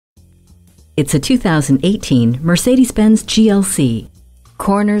It's a 2018 Mercedes-Benz GLC.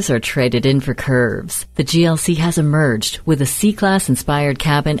 Corners are traded in for curves. The GLC has emerged with a C-Class inspired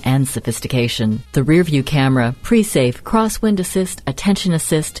cabin and sophistication. The rear-view camera, pre-safe, crosswind assist, attention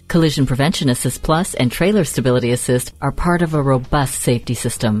assist, collision prevention assist plus, and trailer stability assist are part of a robust safety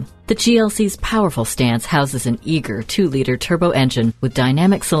system. The GLC's powerful stance houses an eager 2-liter turbo engine with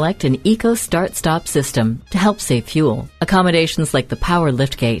dynamic select and eco start-stop system to help save fuel. Accommodations like the power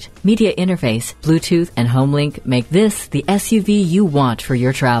liftgate, media interface, Bluetooth, and HomeLink make this the SUV you want for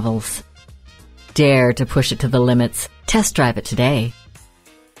your travels. Dare to push it to the limits. Test drive it today.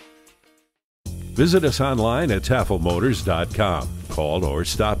 Visit us online at tafelmotors.com. Call or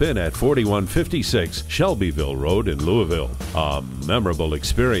stop in at 4156 Shelbyville Road in Louisville. A memorable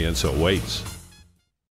experience awaits.